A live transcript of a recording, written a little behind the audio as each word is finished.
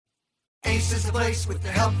Ace is the place with the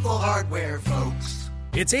helpful hardware, folks.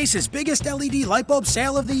 It's Ace's biggest LED light bulb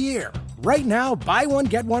sale of the year. Right now, buy one,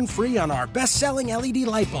 get one free on our best-selling LED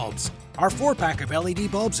light bulbs. Our 4-pack of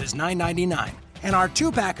LED bulbs is $9.99, and our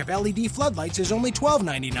 2-pack of LED floodlights is only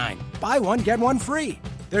 $12.99. Buy one, get one free.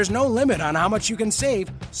 There's no limit on how much you can save,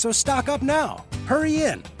 so stock up now. Hurry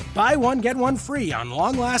in. Buy one, get one free on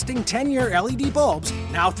long-lasting 10-year LED bulbs,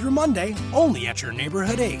 now through Monday, only at your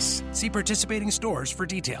neighborhood Ace. See participating stores for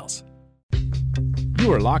details.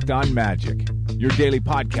 You are Locked On Magic, your daily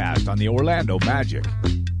podcast on the Orlando Magic.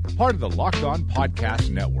 Part of the Locked On Podcast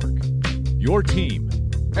Network. Your team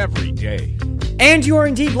every day. And you are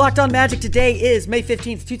indeed Locked On Magic. Today is May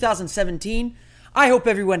 15th, 2017. I hope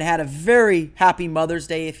everyone had a very happy Mother's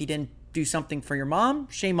Day. If you didn't do something for your mom,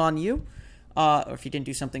 shame on you. Or if you didn't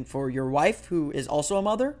do something for your wife, who is also a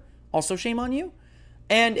mother, also shame on you.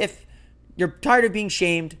 And if you're tired of being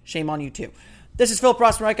shamed, shame on you too. This is Phil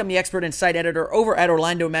Prosperike. I'm the expert and site editor over at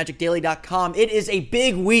OrlandoMagicDaily.com. It is a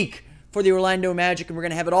big week for the Orlando Magic, and we're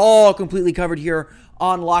going to have it all completely covered here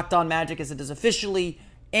on Locked On Magic as it is officially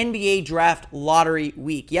NBA Draft Lottery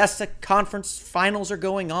Week. Yes, the conference finals are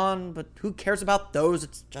going on, but who cares about those?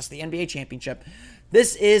 It's just the NBA Championship.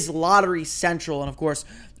 This is Lottery Central, and of course,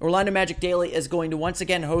 Orlando Magic Daily is going to once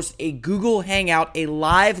again host a Google Hangout, a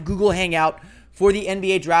live Google Hangout for the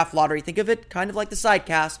NBA Draft Lottery. Think of it kind of like the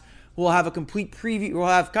Sidecast. We'll have a complete preview. We'll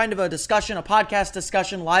have kind of a discussion, a podcast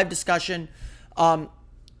discussion, live discussion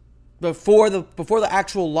before the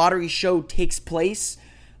actual lottery show takes place,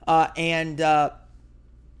 and so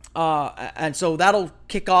that'll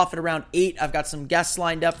kick off at around 8. I've got some guests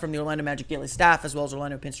lined up from the Orlando Magic Daily staff as well as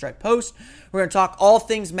Orlando Pinstripe Post. We're going to talk all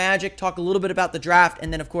things Magic, talk a little bit about the draft,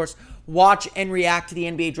 and then of course watch and react to the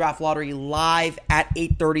NBA Draft Lottery live at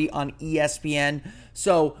 8:30 on ESPN.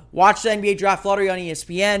 So watch the NBA Draft Lottery on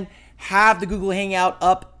ESPN. Have the Google Hangout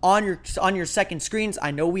up on your second screens. I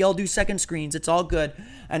know we all do second screens. It's all good.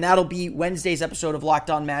 And that'll be Wednesday's episode of Locked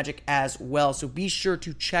On Magic as well. So be sure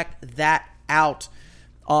to check that out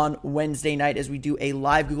on Wednesday night as we do a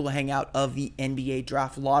live Google Hangout of the NBA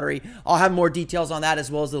Draft Lottery. I'll have more details on that as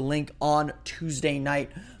well as the link on Tuesday night.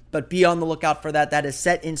 But be on the lookout for that. That is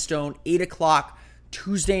set in stone, 8 o'clock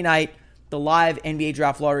Tuesday night. The live NBA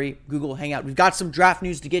Draft Lottery Google Hangout. We've got some draft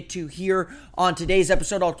news to get to here on today's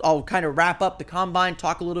episode. I'll kind of wrap up the Combine,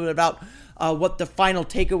 talk a little bit about what the final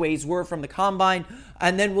takeaways were from the Combine,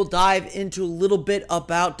 and then we'll dive into a little bit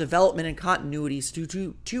about development and continuities,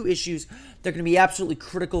 two issues that are going to be absolutely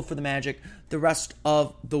critical for the Magic the rest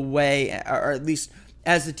of the way, or at least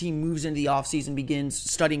as the team moves into the offseason, begins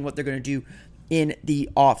studying what they're going to do in the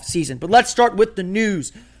offseason. But let's start with the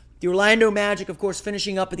news. The Orlando Magic, of course,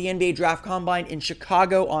 finishing up at the NBA Draft Combine in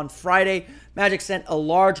Chicago on Friday. Magic sent a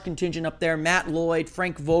large contingent up there. Matt Lloyd,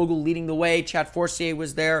 Frank Vogel leading the way. Chad Forcier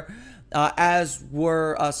was there, as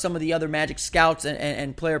were some of the other Magic scouts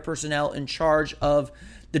and player personnel in charge of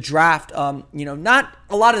the draft. Not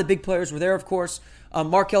a lot of the big players were there, of course.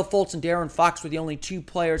 Markelle Fultz and De'Aaron Fox were the only two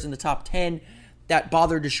players in the top 10 that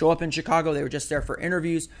bothered to show up in Chicago. They were just there for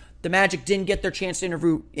interviews. The Magic didn't get their chance to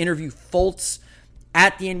interview Fultz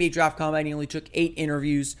at the NBA Draft Combine. He only took 8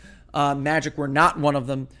 interviews. Magic were not one of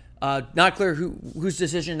them. Not clear whose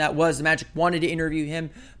decision that was. The Magic wanted to interview him,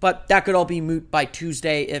 but that could all be moot by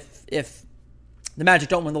Tuesday if the Magic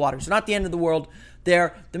don't win the lottery. So not the end of the world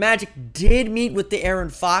there. The Magic did meet with De'Aaron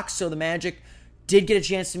Fox, so the Magic did get a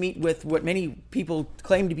chance to meet with what many people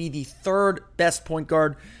claim to be the third best point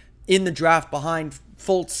guard in the draft behind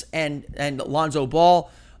Fultz and Lonzo Ball.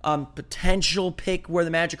 Potential pick where the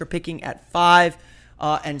Magic are picking at 5.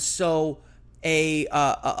 And so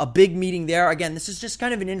a big meeting there. Again, this is just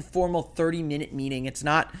kind of an informal 30-minute meeting. It's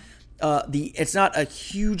not a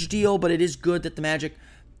huge deal, but it is good that the Magic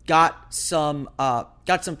got some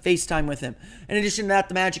FaceTime with him. In addition to that,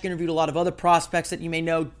 the Magic interviewed a lot of other prospects that you may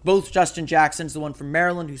know. Both Justin Jackson's the one from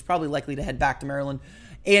Maryland, who's probably likely to head back to Maryland,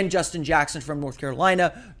 and Justin Jackson from North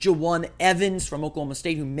Carolina. Jawan Evans from Oklahoma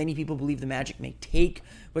State, who many people believe the Magic may take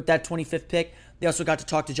with that 25th pick. They also got to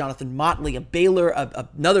talk to Jonathan Motley, a Baylor,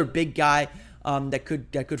 another big guy that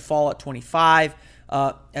could fall at 25,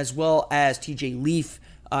 as well as TJ Leaf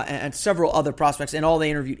and several other prospects. And all they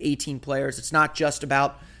interviewed 18 players. It's not just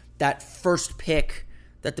about that first pick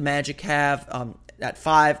that the Magic have at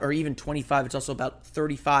 5 or even 25. It's also about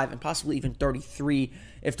 35 and possibly even 33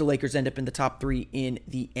 if the Lakers end up in the top 3 in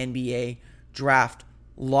the NBA Draft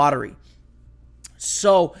Lottery.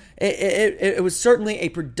 So it was certainly a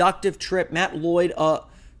productive trip. Matt Lloyd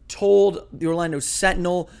told the Orlando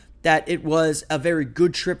Sentinel that it was a very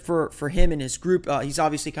good trip for him and his group. He's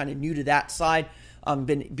obviously kind of new to that side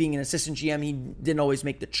being an assistant GM, he didn't always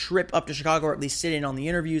make the trip up to Chicago, or at least sit in on the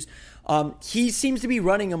interviews. He seems to be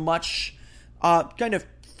running a much kind of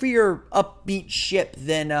freer, upbeat ship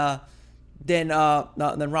than Rob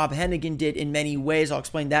Hennigan did in many ways. I'll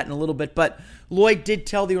explain that in a little bit. But Lloyd did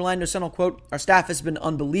tell the Orlando Sentinel, quote, "Our staff has been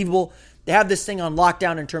unbelievable. They have this thing on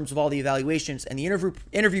lockdown in terms of all the evaluations and the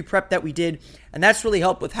interview prep that we did. And that's really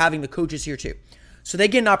helped with having the coaches here too. So they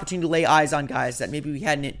get an opportunity to lay eyes on guys that maybe we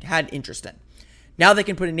hadn't had interest in. Now they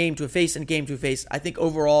can put a name to a face and a game to a face. I think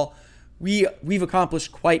overall we've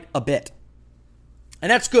accomplished quite a bit."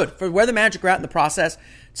 And that's good. For where the Magic are at in the process,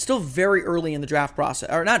 it's still very early in the draft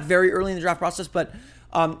process. Or not very early in the draft process, but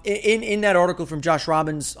in that article from Josh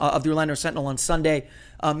Robbins of the Orlando Sentinel on Sunday,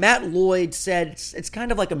 Matt Lloyd said it's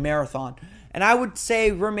kind of like a marathon. And I would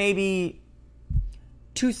say we're maybe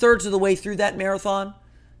 2/3 of the way through that marathon.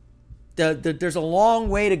 There's a long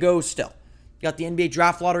way to go still. You got the NBA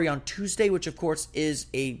draft lottery on Tuesday, which of course is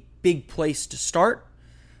a big place to start.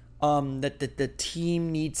 That the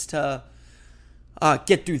team needs to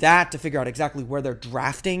get through that to figure out exactly where they're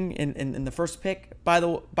drafting in the first pick, by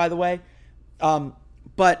the way.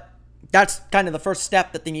 But that's kind of the first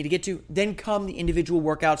step that they need to get to. Then come the individual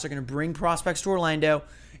workouts. They're going to bring prospects to Orlando.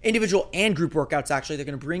 Individual and group workouts, actually. They're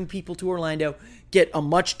going to bring people to Orlando, get a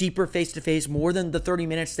much deeper face-to-face, more than the 30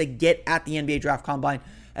 minutes they get at the NBA Draft Combine,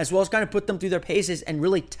 as well as kind of put them through their paces and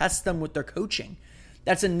really test them with their coaching.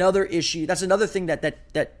 That's another issue. That's another thing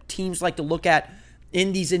that teams like to look at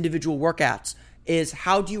in these individual workouts is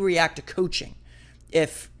how do you react to coaching?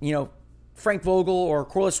 If, Frank Vogel or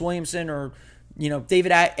Corliss Williamson or,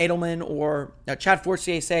 David Edelman or Chad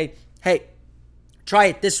Fortier say, hey, try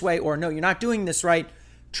it this way, or no, you're not doing this right.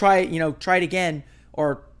 Try it again,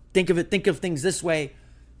 or think of things this way.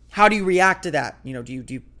 How do you react to that?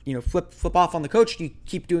 Do you flip off on the coach? Do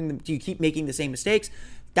you keep making the same mistakes?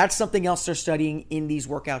 That's something else they're studying in these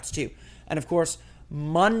workouts too. And of course,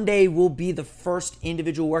 Monday will be the first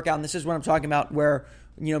individual workout, and this is what I'm talking about, where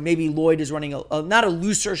maybe Lloyd is running not a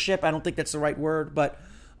looser ship. I don't think that's the right word, but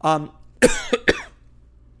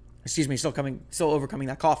excuse me, still overcoming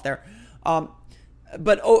that cough there.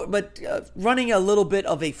 But running a little bit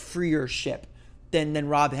of a freer ship than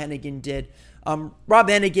Rob Hennigan did. Rob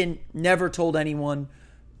Hennigan never told anyone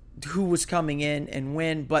who was coming in and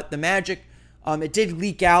when, but the Magic, it did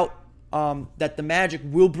leak out that the Magic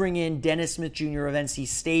will bring in Dennis Smith Jr. of NC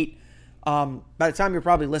State. By the time you're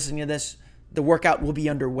probably listening to this, the workout will be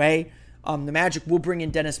underway. The Magic will bring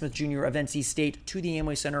in Dennis Smith Jr. of NC State to the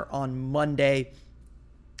Amway Center on Monday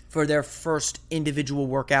for their first individual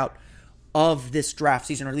workout of this draft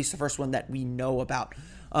season, or at least the first one that we know about.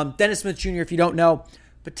 Dennis Smith Jr., if you don't know,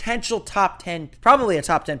 potential top 10, probably a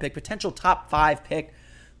top 10 pick, potential top 5 pick.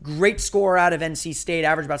 Great scorer out of NC State,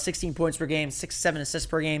 averaged about 16 points per game, 6-7 assists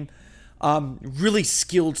per game. Really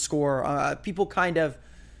skilled scorer. People kind of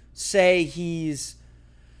say he's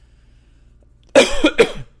kind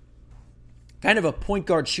of a point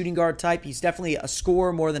guard, shooting guard type. He's definitely a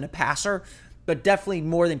scorer more than a passer, but definitely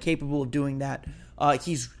more than capable of doing that.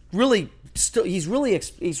 He's really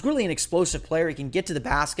an explosive player. He can get to the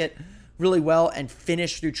basket really well and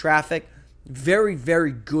finish through traffic. Very,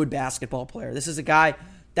 very good basketball player. This is a guy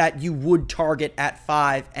that you would target at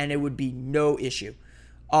 5, and it would be no issue.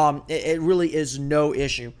 It really is no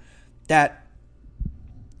issue that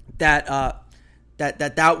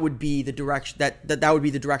would be the direction that would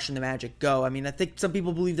be the direction the Magic go. I mean, I think some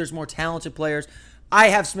people believe there's more talented players. I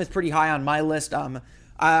have Smith pretty high on my list.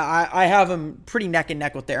 I have him pretty neck and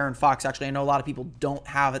neck with Aaron Fox, actually. I know a lot of people don't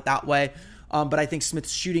have it that way, but I think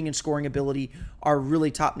Smith's shooting and scoring ability are really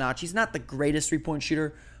top-notch. He's not the greatest three-point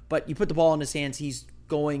shooter, but you put the ball in his hands, he's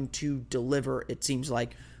going to deliver, it seems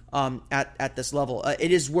like, at this level.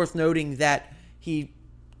 It is worth noting that he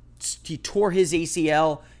tore his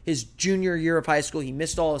ACL his junior year of high school. He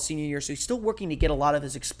missed all his senior year, so he's still working to get a lot of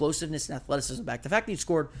his explosiveness and athleticism back. The fact that he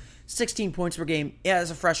scored 16 points per game as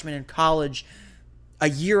a freshman in college a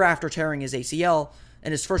year after tearing his ACL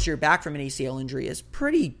and his first year back from an ACL injury is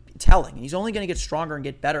pretty telling. He's only going to get stronger and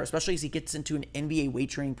get better, especially as he gets into an NBA weight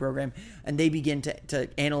training program and they begin to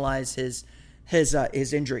analyze his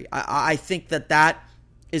injury. I think that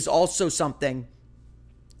is also something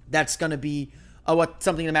that's going to be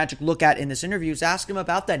something the Magic look at in this interview is ask him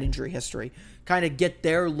about that injury history, kind of get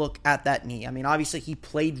their look at that knee. I mean, obviously he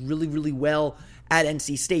played really, really well at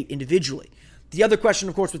NC State individually. The other question,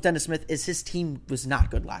 of course, with Dennis Smith is his team was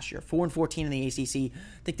not good last year. 4-14 in the ACC.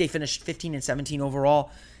 I think they finished 15-17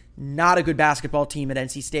 overall. Not a good basketball team at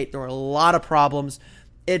NC State. There were a lot of problems.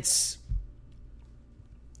 It's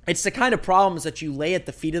the kind of problems that you lay at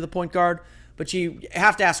the feet of the point guard But you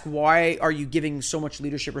have to ask, why are you giving so much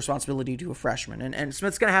leadership responsibility to a freshman? And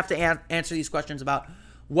Smith's going to have to answer these questions about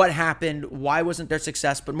what happened, why wasn't there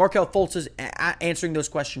success. But Markelle Fultz is answering those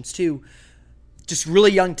questions too. Just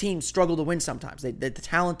really young teams struggle to win sometimes. The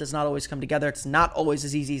talent does not always come together. It's not always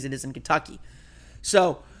as easy as it is in Kentucky.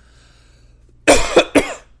 So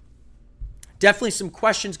definitely some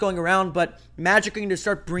questions going around, but Magic are going to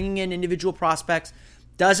start bringing in individual prospects.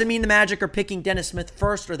 Doesn't mean the Magic are picking Dennis Smith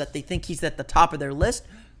first or that they think he's at the top of their list.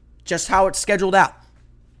 Just how it's scheduled out.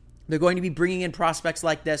 They're going to be bringing in prospects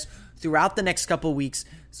like this throughout the next couple of weeks.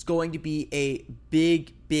 It's going to be a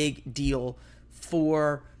big, big deal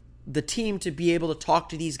for the team to be able to talk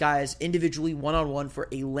to these guys individually, one-on-one, for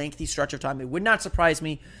a lengthy stretch of time. It would not surprise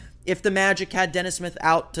me if the Magic had Dennis Smith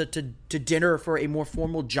out to dinner for a more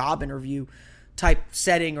formal job interview type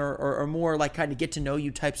setting, or more like kind of get to know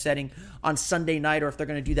you type setting on Sunday night, or if they're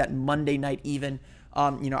going to do that Monday night even.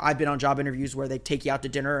 I've been on job interviews where they take you out to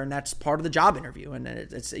dinner, and that's part of the job interview. And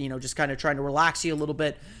it's just kind of trying to relax you a little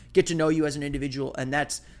bit, get to know you as an individual. And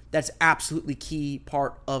that's absolutely key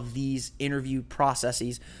part of these interview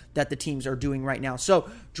processes that the teams are doing right now. So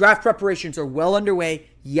draft preparations are well underway.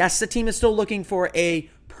 Yes, the team is still looking for a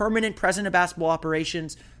permanent president of basketball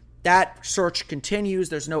operations. That search continues.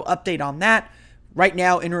 There's no update on that. Right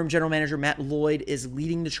now, interim general manager Matt Lloyd is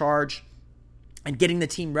leading the charge and getting the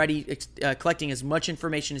team ready, collecting as much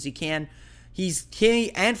information as he can.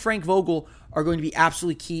 He and Frank Vogel are going to be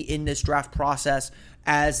absolutely key in this draft process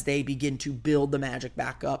as they begin to build the Magic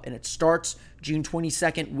back up. And it starts June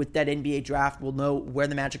 22nd with that NBA draft. We'll know where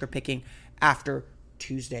the Magic are picking after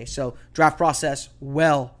Tuesday. So draft process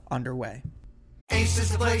well underway. Ace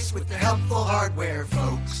is the place with the helpful hardware,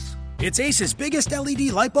 folks. It's Ace's biggest LED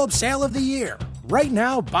light bulb sale of the year. Right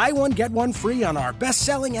now, buy one, get one free on our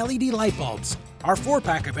best-selling LED light bulbs. Our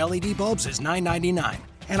 4-pack of LED bulbs is $9.99,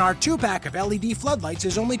 and our 2-pack of LED floodlights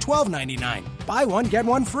is only $12.99. Buy one, get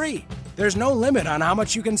one free. There's no limit on how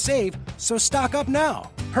much you can save, so stock up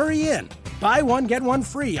now. Hurry in. Buy one, get one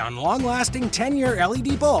free on long-lasting 10-year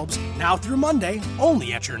LED bulbs now through Monday,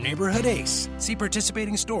 only at your neighborhood Ace. See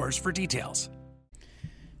participating stores for details.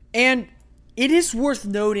 And it is worth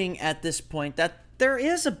noting at this point that there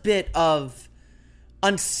is a bit of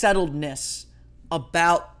unsettledness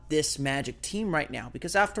about this Magic team right now,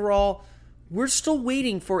 because after all, we're still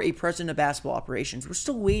waiting for a president of basketball operations. We're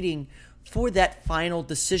still waiting for that final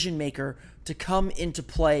decision maker to come into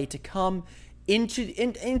play, to come into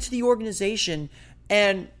the organization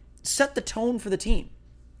and set the tone for the team.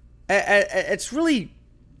 It's really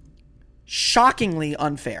shockingly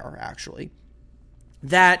unfair, actually,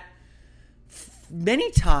 that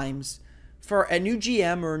many times for a new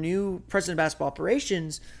GM or a new president of basketball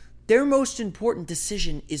operations, their most important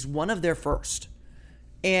decision is one of their first.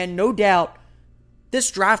 And no doubt, this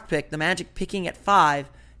draft pick, the Magic picking at 5,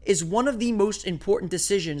 is one of the most important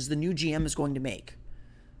decisions the new GM is going to make.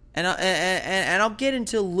 And I'll get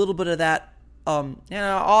into a little bit of that. And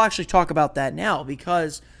I'll actually talk about that now,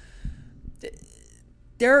 because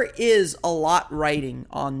there is a lot riding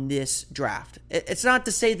on this draft. It's not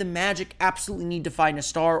to say the Magic absolutely need to find a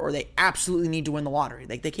star or they absolutely need to win the lottery.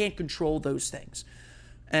 They can't control those things.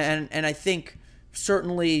 And I think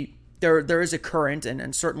certainly there is a current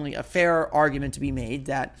and certainly a fair argument to be made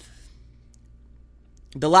that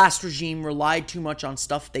the last regime relied too much on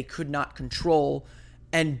stuff they could not control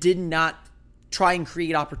and did not try and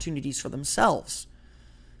create opportunities for themselves.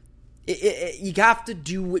 You have to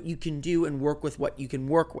do what you can do and work with what you can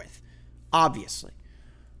work with, obviously.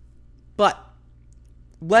 But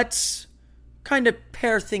let's kind of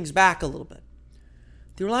pare things back a little bit.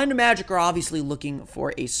 The Orlando Magic are obviously looking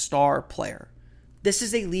for a star player. This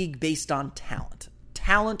is a league based on talent.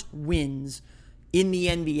 Talent wins in the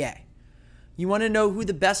NBA. You want to know who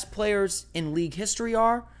the best players in league history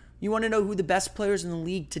are? You want to know who the best players in the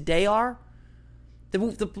league today are?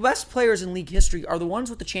 The best players in league history are the ones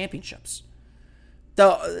with the championships.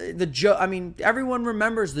 The joke. I mean, everyone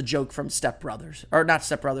remembers the joke from Step Brothers, or not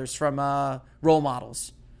Step Brothers, from Role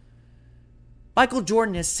Models. Michael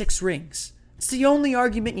Jordan has 6 rings. It's the only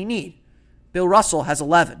argument you need. Bill Russell has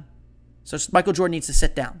 11, so Michael Jordan needs to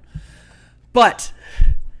sit down. But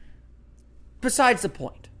besides the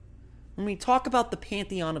point, when we talk about the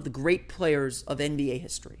pantheon of the great players of NBA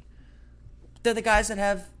history, they're the guys that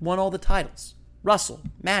have won all the titles. Russell,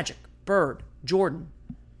 Magic, Bird, Jordan,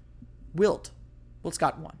 Wilt. Wilt's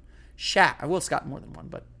got one. Shaq. Wilt's got more than one,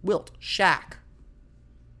 but Wilt, Shaq,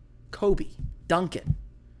 Kobe, Duncan.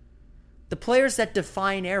 The players that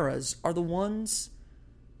define eras are the ones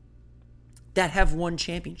that have won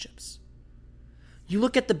championships. You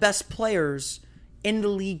look at the best players in the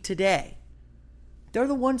league today. they're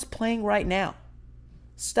the ones playing right now.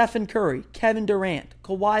 Stephen Curry, Kevin Durant,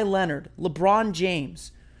 Kawhi Leonard, LeBron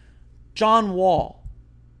James, John Wall,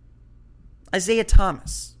 Isaiah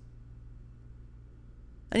Thomas.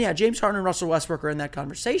 And yeah, James Harden and Russell Westbrook are in that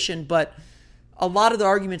conversation, but a lot of the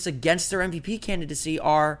arguments against their MVP candidacy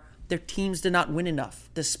are their teams did not win enough,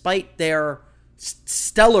 despite their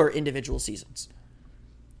stellar individual seasons.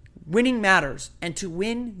 Winning matters, and to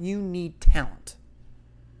win, you need talent.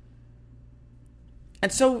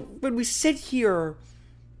 And so when we sit here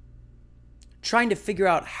trying to figure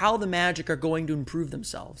out how the Magic are going to improve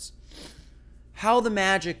themselves, how the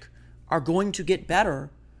Magic are going to get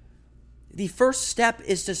better, the first step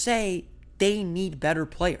is to say they need better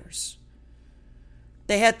players.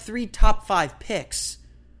 They had 3 top 5 picks,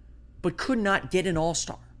 but could not get an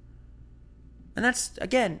all-star. And that's,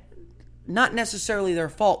 again, not necessarily their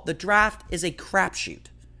fault. The draft is a crapshoot.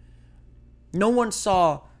 No one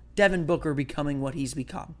saw Devin Booker becoming what he's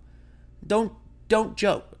become. Don't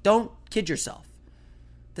joke. Don't kid yourself.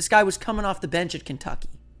 This guy was coming off the bench at Kentucky.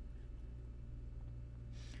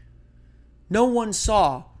 No one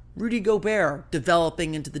saw Rudy Gobert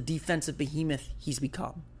developing into the defensive behemoth he's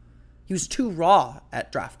become. He was too raw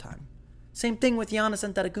at draft time. Same thing with Giannis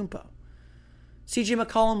Antetokounmpo. CJ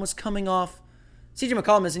McCollum was coming off. CJ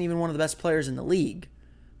McCollum isn't even one of the best players in the league.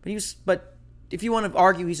 But if you want to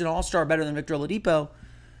argue he's an all-star better than Victor Oladipo,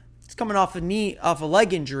 he's coming off a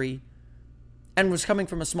leg injury and was coming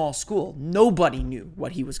from a small school. Nobody knew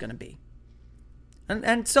what he was going to be.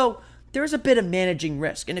 And so there's a bit of managing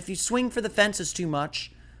risk. And if you swing for the fences too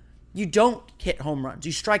much, you don't hit home runs.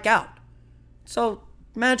 You strike out. So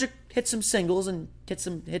Magic hit some singles and hit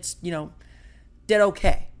some hits, did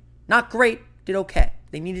okay. Not great, did okay.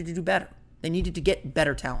 They needed to do better. They needed to get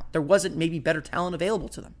better talent. There wasn't maybe better talent available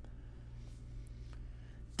to them.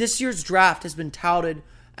 This year's draft has been touted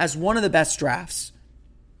as one of the best drafts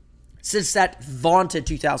since that vaunted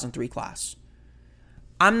 2003 class.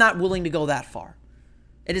 I'm not willing to go that far.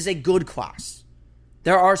 It is a good class.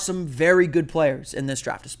 There are some very good players in this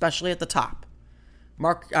draft, especially at the top.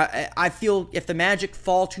 I feel if the Magic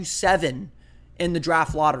fall to 7 in the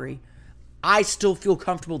draft lottery, I still feel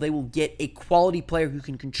comfortable they will get a quality player who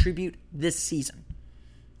can contribute this season.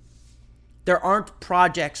 There aren't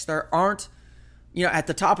projects, at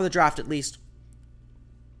the top of the draft at least,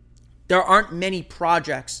 there aren't many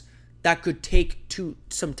projects that could take to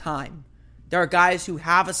some time. There are guys who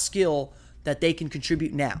have a skill that they can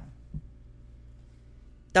contribute now.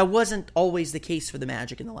 That wasn't always the case for the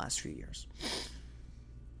Magic in the last few years.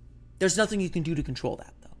 There's nothing you can do to control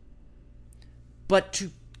that, though. But to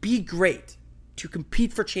be great, to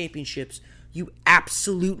compete for championships, you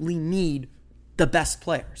absolutely need the best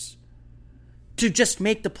players. To just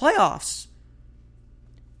make the playoffs,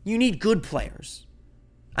 you need good players.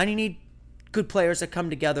 And you need good players that come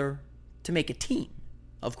together to make a team,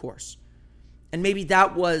 of course. And maybe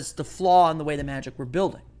that was the flaw in the way the Magic were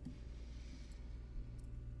building.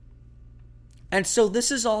 And so this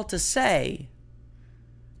is all to say,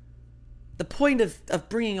 the point of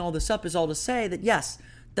bringing all this up is all to say that, yes,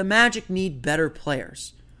 the Magic need better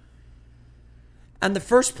players. And the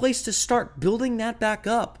first place to start building that back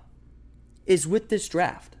up is with this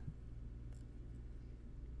draft.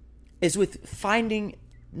 Is with finding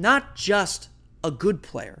not just a good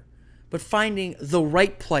player, but finding the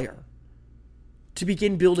right player to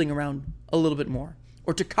begin building around a little bit more,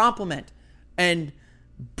 or to complement and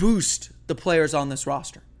boost the players on this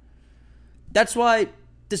roster. That's why,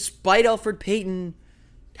 despite Elfrid Payton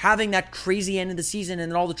having that crazy end of the season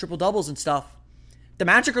and all the triple doubles and stuff, the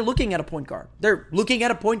Magic are looking at a point guard. They're looking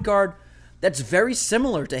at a point guard that's very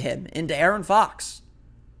similar to him and to Aaron Fox.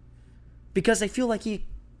 Because they feel like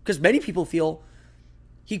because many people feel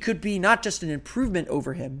he could be not just an improvement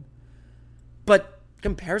over him, but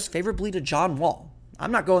compares favorably to John Wall.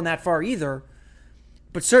 I'm not going that far either,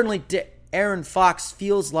 but certainly Aaron Fox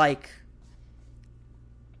feels like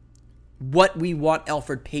what we want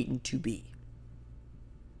Elfrid Payton to be.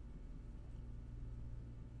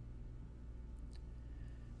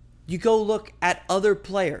 You go look at other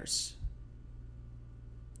players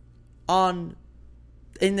in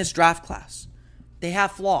this draft class. They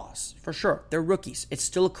have flaws, for sure. They're rookies. It's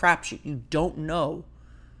still a crapshoot. You don't know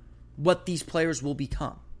what these players will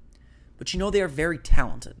become. But you know they are very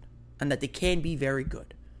talented and that they can be very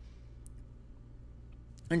good.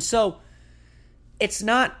 And so, it's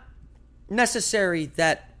not necessary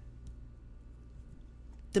that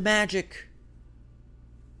the Magic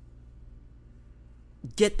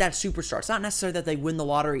get that superstar. It's not necessary that they win the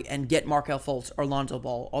lottery and get Markelle Fultz or Lonzo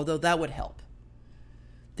Ball, although that would help.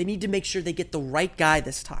 They need to make sure they get the right guy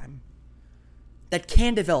this time that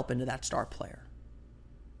can develop into that star player.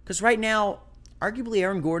 Because right now, arguably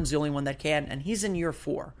Aaron Gordon's the only one that can, and he's in year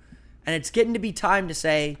 4. And it's getting to be time to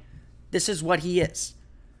say, this is what he is.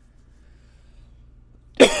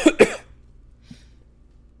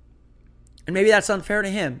 And maybe that's unfair to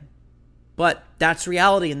him, but that's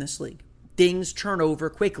reality in this league. Things turn over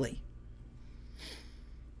quickly.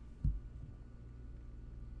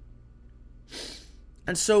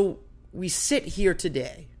 And so we sit here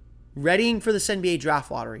today, readying for this NBA draft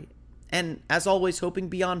lottery, and as always, hoping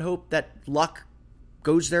beyond hope that luck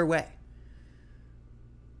goes their way.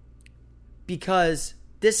 Because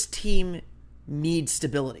this team needs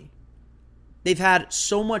stability. They've had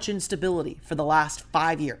so much instability for the last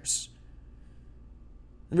 5 years.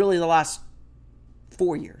 Really the last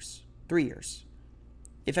 4 years, 3 years.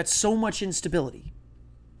 They've had so much instability.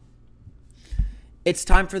 It's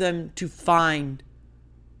time for them to find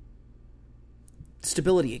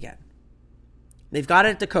stability again. They've got it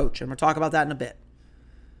at the coach, and we'll talk about that in a bit.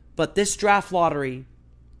 But this draft lottery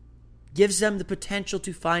gives them the potential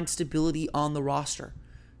to find stability on the roster.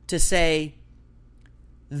 To say,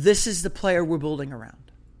 this is the player we're building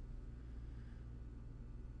around.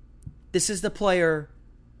 This is the player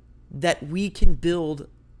that we can build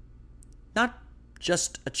not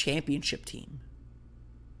just a championship team.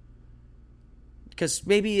 Because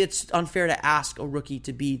maybe it's unfair to ask a rookie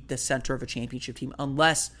to be the center of a championship team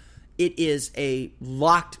unless it is a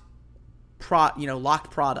locked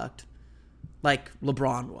product like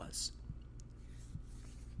LeBron was.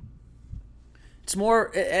 It's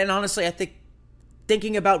more, and honestly, I think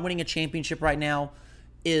thinking about winning a championship right now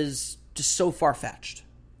is just so far-fetched.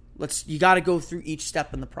 You got to go through each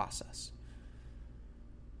step in the process.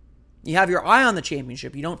 You have your eye on the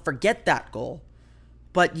championship. You don't forget that goal,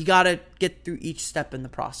 but you got to get through each step in the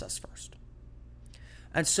process first.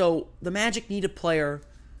 And so the Magic need a player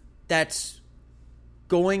that's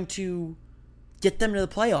going to get them to the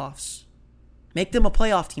playoffs, make them a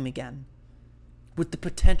playoff team again, with the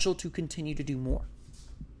potential to continue to do more.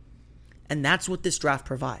 And that's what this draft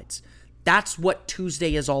provides. That's what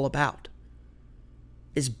Tuesday is all about,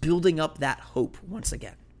 is building up that hope once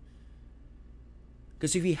again.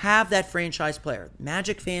 Because if you have that franchise player,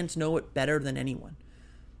 Magic fans know it better than anyone.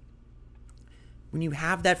 When you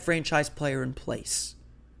have that franchise player in place,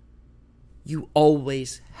 you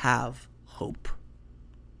always have hope.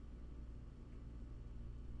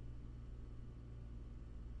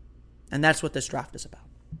 And that's what this draft is about.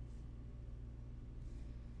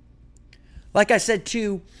 Like I said,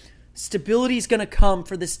 too, stability is going to come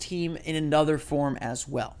for this team in another form as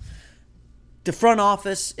well. The front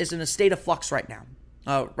office is in a state of flux right now.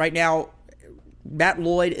 Right now, Matt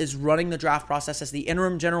Lloyd is running the draft process as the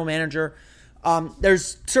interim general manager.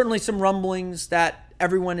 There's certainly some rumblings that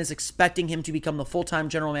everyone is expecting him to become the full-time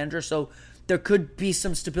general manager, so there could be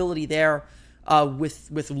some stability there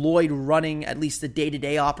with Lloyd running at least the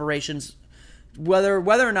day-to-day operations. Whether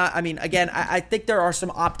or not, I mean, again, I think there are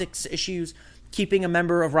some optics issues keeping a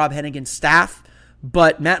member of Rob Hennigan's staff,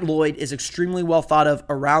 but Matt Lloyd is extremely well thought of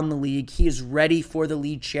around the league. He is ready for the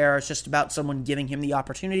lead chair. It's just about someone giving him the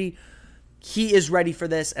opportunity. He is ready for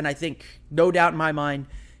this, and I think, no doubt in my mind,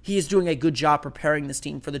 he is doing a good job preparing this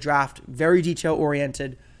team for the draft. Very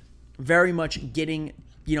detail-oriented, very much getting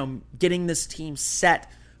this team set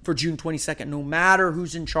for June 22nd, no matter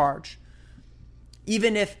who's in charge.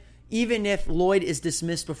 Even if Lloyd is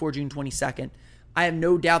dismissed before June 22nd, I have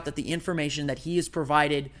no doubt that the information that he has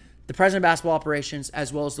provided the president of basketball operations,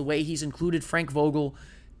 as well as the way he's included Frank Vogel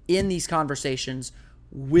in these conversations,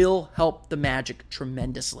 will help the Magic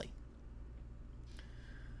tremendously.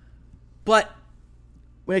 But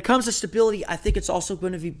when it comes to stability, I think it's also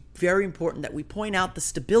going to be very important that we point out the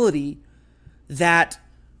stability that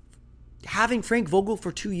having Frank Vogel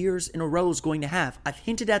for 2 years in a row is going to have. I've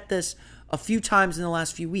hinted at this a few times in the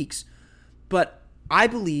last few weeks, but I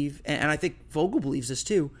believe, and I think Vogel believes this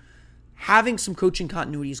too, having some coaching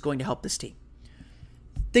continuity is going to help this team.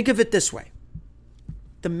 Think of it this way.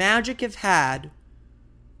 The Magic have had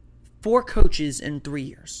 4 coaches in 3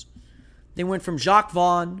 years. They went from Jacques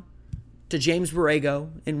Vaughn to James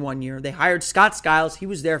Borrego in 1 year. They hired Scott Skiles. He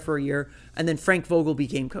was there for a year. And then Frank Vogel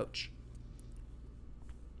became coach.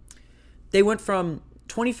 They went from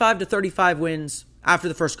 25 to 35 wins after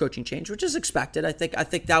the first coaching change, which is expected. I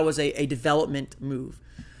think that was a development move.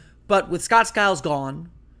 But with Scott Skiles gone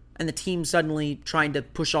and the team suddenly trying to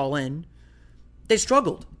push all in, they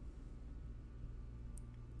struggled.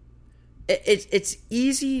 It's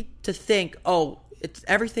easy to think,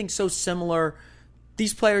 everything's so similar.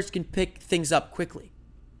 These players can pick things up quickly.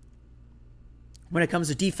 When it comes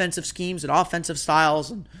to defensive schemes and offensive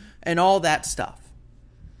styles and all that stuff.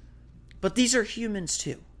 But these are humans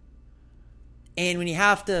too. And when you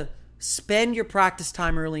have to spend your practice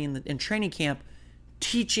time early in training camp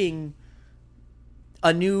teaching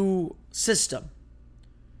a new system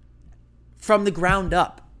from the ground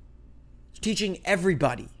up, teaching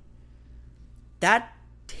everybody, that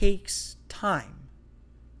takes time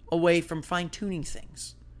away from fine-tuning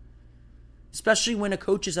things, especially when a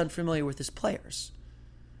coach is unfamiliar with his players.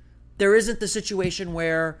 There isn't the situation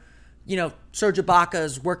where, Serge Ibaka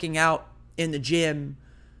is working out in the gym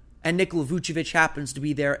and Nikola Vucevic happens to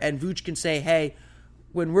be there, and Vuce can say, hey,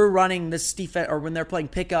 when we're running this defense, or when they're playing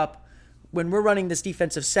pickup, when we're running this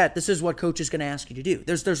defensive set, this is what coach is going to ask you to do.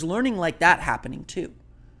 There's learning like that happening too.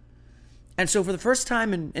 And so for the first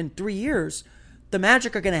time in 3 years, the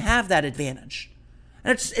Magic are going to have that advantage.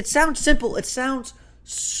 And it sounds simple. It sounds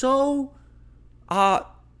so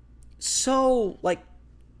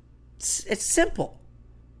it's simple.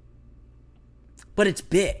 But it's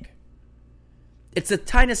big. It's the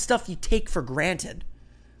kind of stuff you take for granted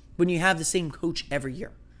when you have the same coach every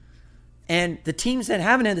year. And the teams that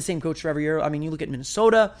haven't had the same coach for every year, I mean, you look at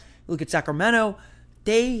Minnesota, you look at Sacramento,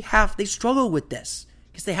 they struggle with this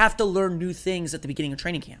because they have to learn new things at the beginning of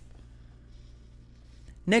training camp.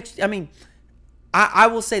 I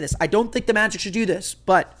will say this. I don't think the Magic should do this,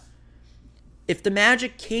 but if the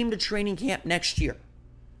Magic came to training camp next year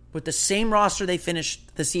with the same roster they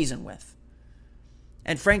finished the season with,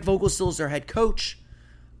 and Frank Vogel still is their head coach,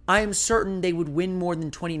 I am certain they would win more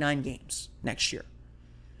than 29 games next year.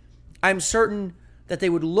 I'm certain that they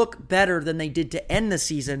would look better than they did to end the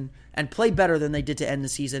season and play better than they did to end the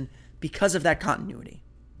season because of that continuity.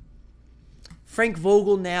 Frank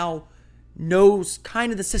Vogel now knows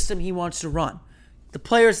kind of the system he wants to run, the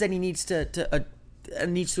players that he needs to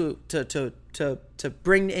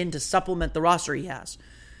bring in to supplement the roster he has.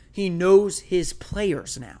 He knows his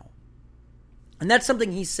players now. And that's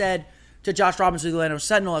something he said to Josh Robinson of the Orlando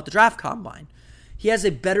Sentinel at the draft combine. He has a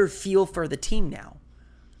better feel for the team now.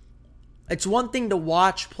 It's one thing to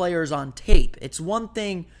watch players on tape. It's one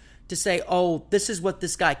thing to say, oh, this is what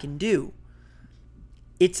this guy can do.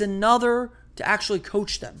 It's another to actually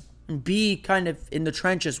coach them and be kind of in the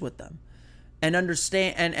trenches with them and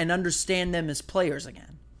understand them as players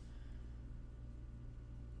again.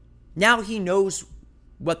 Now he knows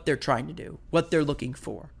what they're trying to do, what they're looking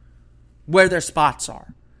for, where their spots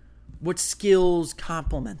are, what skills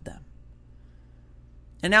complement them.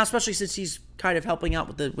 And now, especially since he's kind of helping out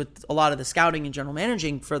with a lot of the scouting and general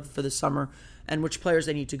managing for the summer and which players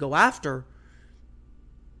they need to go after,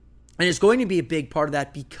 and it's going to be a big part of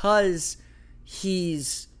that because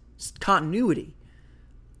he's continuity.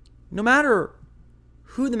 No matter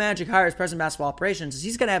who the Magic hires president of basketball operations,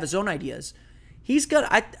 he's going to have his own ideas.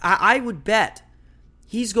 I would bet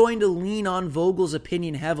he's going to lean on Vogel's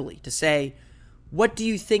opinion heavily to say, what do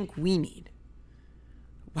you think we need?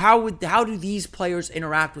 How do these players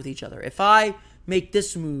interact with each other? If I make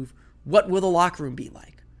this move, what will the locker room be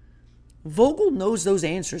like? Vogel knows those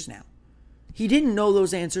answers now. He didn't know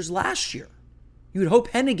those answers last year. You would hope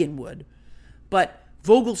Hennigan would, but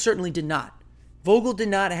Vogel certainly did not. Vogel did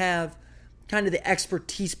not have kind of the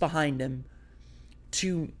expertise behind him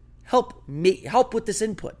to help with this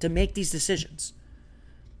input, to make these decisions.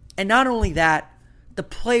 And not only that, the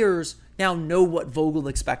players now know what Vogel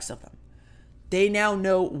expects of them. They now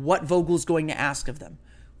know what Vogel's going to ask of them,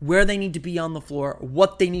 where they need to be on the floor,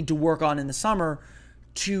 what they need to work on in the summer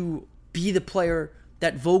to be the player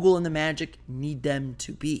that Vogel and the Magic need them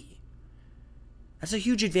to be. That's a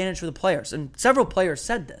huge advantage for the players. And several players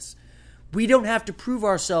said this. We don't have to prove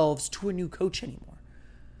ourselves to a new coach anymore.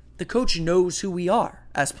 The coach knows who we are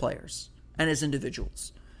as players and as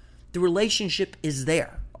individuals. The relationship is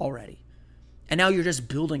there already. And now you're just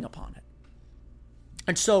building upon it.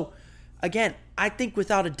 And so, again, I think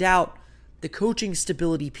without a doubt, the coaching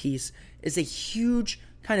stability piece is a huge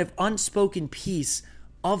kind of unspoken piece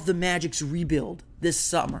of the Magic's rebuild this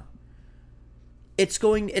summer. It's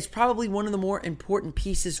probably one of the more important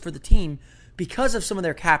pieces for the team because of some of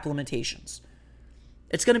their cap limitations.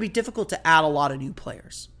 It's going to be difficult to add a lot of new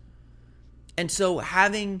players. And so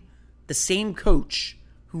having the same coach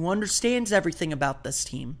who understands everything about this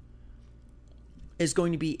team is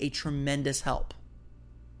going to be a tremendous help.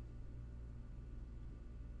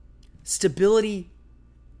 Stability,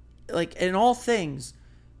 like in all things,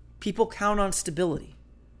 people count on stability.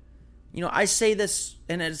 You know, I say this,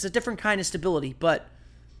 and it's a different kind of stability, but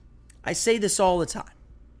I say this all the time.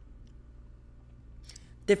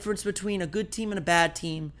 Difference between a good team and a bad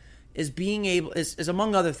team is being able, is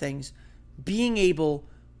among other things, being able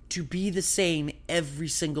to be the same every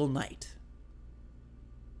single night,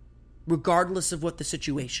 regardless of what the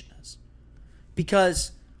situation is.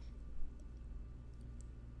 Because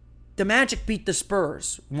The Magic beat the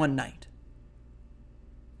Spurs one night.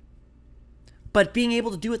 But being able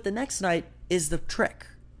to do it the next night is the trick.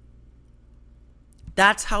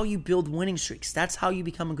 That's how you build winning streaks. That's how you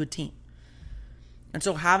become a good team. And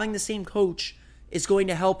so having the same coach is going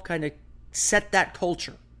to help kind of set that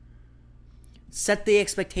culture, set the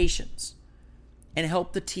expectations, and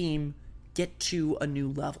help the team get to a new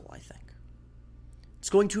level, I think. It's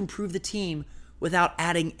going to improve the team without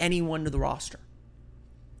adding anyone to the roster.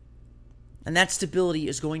 And that stability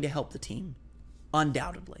is going to help the team,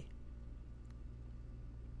 undoubtedly.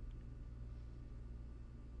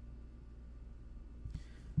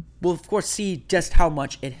 We'll, of course, see just how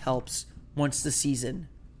much it helps once the season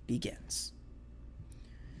begins.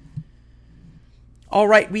 All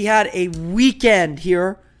right, we had a weekend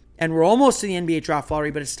here, and we're almost to the NBA Draft Lottery,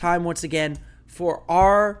 but it's time once again for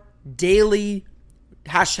our daily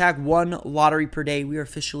 #1 lottery per day. We are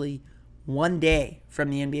officially 1 day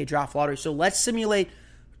from the NBA Draft Lottery. So let's simulate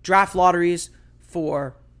draft lotteries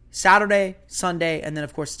for Saturday, Sunday, and then,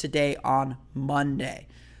 of course, today on Monday.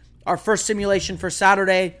 Our first simulation for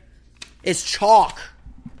Saturday is chalk.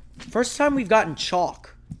 First time we've gotten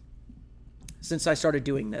chalk since I started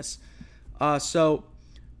doing this. So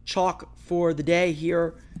chalk for the day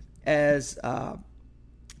here as I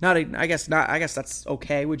guess that's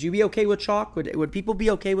okay. Would you be okay with chalk? Would people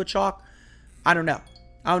be okay with chalk? I don't know.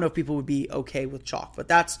 I don't know if people would be okay with chalk, but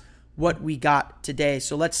that's what we got today.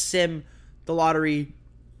 So let's sim the lottery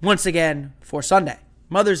once again for Sunday.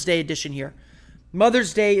 Mother's Day edition here.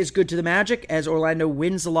 Mother's Day is good to the Magic as Orlando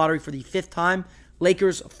wins the lottery for the 5th time.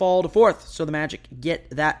 Lakers fall to 4th, so the Magic get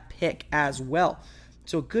that pick as well.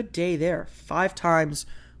 So a good day there. 5 times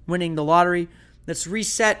winning the lottery. Let's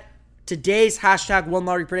reset today's #1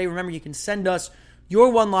 lottery per day. Remember, you can send us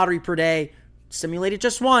your 1 lottery per day, simulate it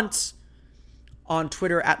just once, on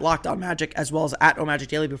Twitter at LockedOnMagic, as well as at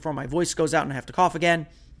OMagicDaily before my voice goes out and I have to cough again.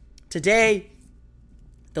 Today,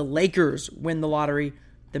 the Lakers win the lottery.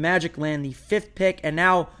 The Magic land the 5th pick, and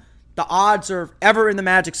now the odds are ever in the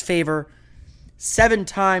Magic's favor. 7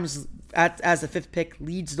 times as the 5th pick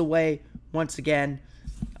leads the way once again,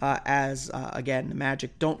 again, the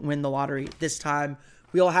Magic don't win the lottery this time.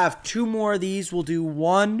 We'll have 2 more of these. We'll do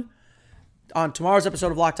one on tomorrow's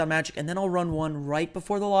episode of Locked On Magic, and then I'll run one right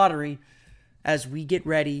before the lottery as we get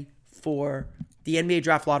ready for the NBA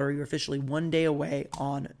Draft Lottery. We're officially 1 day away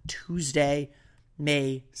on Tuesday,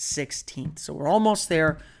 May 16th. So we're almost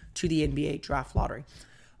there to the NBA Draft Lottery.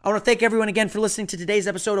 I want to thank everyone again for listening to today's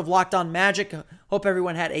episode of Locked On Magic. Hope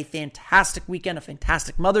everyone had a fantastic weekend, a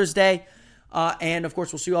fantastic Mother's Day. And of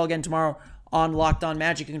course, we'll see you all again tomorrow on Locked On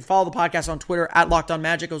Magic. You can follow the podcast on Twitter at Locked On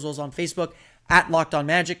Magic, as well as on Facebook at Locked On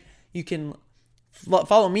Magic. You can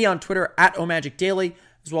follow me on Twitter at OMagicDaily,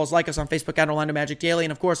 as well as like us on Facebook at Orlando Magic Daily.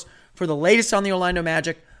 And of course, for the latest on the Orlando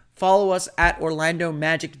Magic, follow us at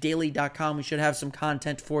OrlandoMagicDaily.com. We should have some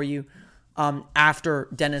content for you after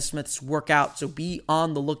Dennis Smith's workout. So be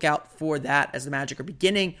on the lookout for that as the Magic are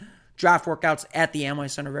beginning draft workouts at the Amway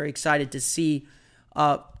Center. Very excited to see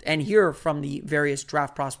and hear from the various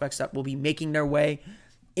draft prospects that will be making their way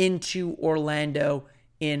into Orlando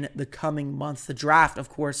in the coming months. The draft, of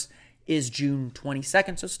course, is June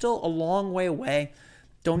 22nd, so still a long way away.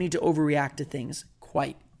 Don't need to overreact to things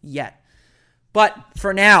quite yet. But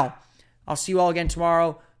for now, I'll see you all again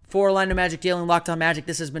tomorrow for Orlando Magic Daily and Locked On Magic.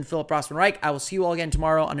 This has been Philip Rossman Reich. I will see you all again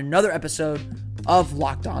tomorrow on another episode of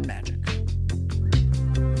Locked On Magic.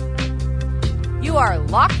 You are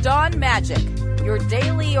Locked On Magic, your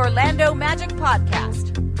daily Orlando Magic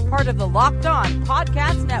podcast, part of the Locked On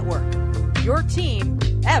Podcast Network, your team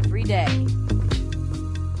every day.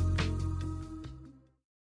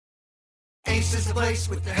 Ace is the place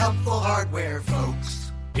with the helpful hardware,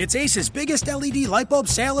 folks. It's Ace's biggest LED light bulb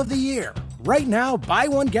sale of the year. Right now, buy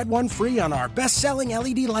one, get one free on our best-selling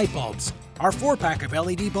LED light bulbs. Our 4-pack of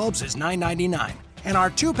LED bulbs is $9.99, and our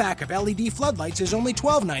 2-pack of LED floodlights is only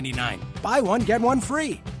 $12.99. Buy one, get one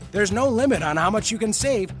free. There's no limit on how much you can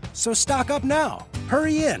save, so stock up now.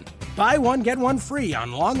 Hurry in. Buy one, get one free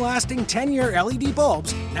on long-lasting 10-year LED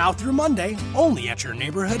bulbs now through Monday, only at your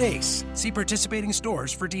neighborhood Ace. See participating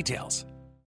stores for details.